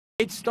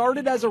It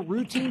started as a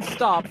routine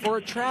stop for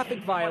a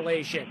traffic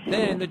violation.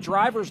 Then the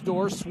driver's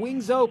door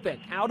swings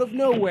open out of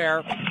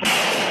nowhere.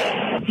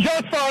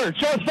 Shots fired!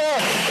 Shots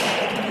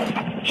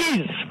fired!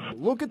 Jesus!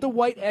 Look at the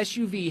white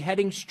SUV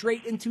heading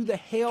straight into the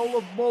hail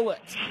of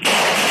bullets.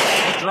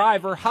 The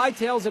driver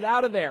hightails it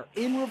out of there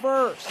in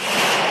reverse.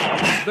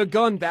 The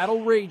gun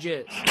battle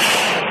rages.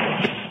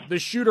 The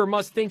shooter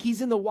must think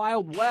he's in the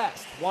Wild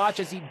West. Watch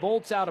as he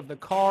bolts out of the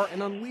car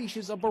and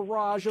unleashes a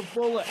barrage of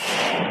bullets.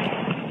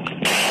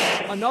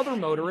 Another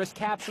motorist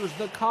captures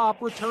the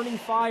cop returning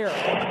fire.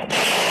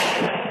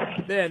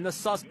 Then the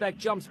suspect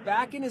jumps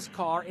back in his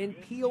car and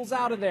peels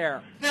out of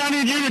there. I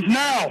need units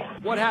now!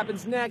 What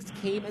happens next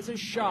came as a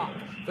shock.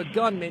 The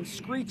gunman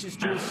screeches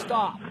to a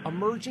stop.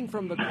 Emerging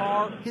from the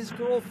car, his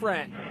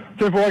girlfriend.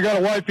 Careful, I got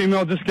a white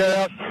female, just got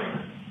out.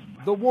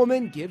 The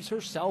woman gives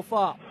herself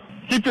up.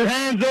 Keep your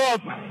hands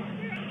up!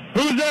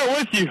 Who's that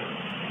with you?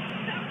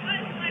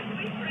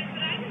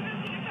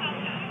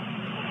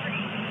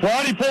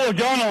 Why'd he pull a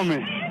gun on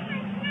me?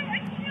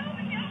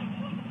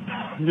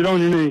 Get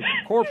on your knees.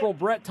 Corporal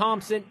Brett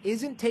Thompson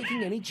isn't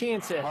taking any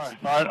chances. All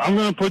right, I'm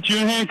going to put you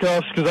in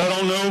handcuffs because I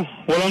don't know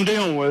what I'm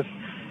dealing with.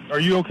 Are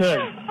you okay?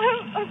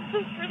 I'm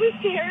just really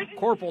scared.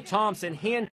 Corporal Thompson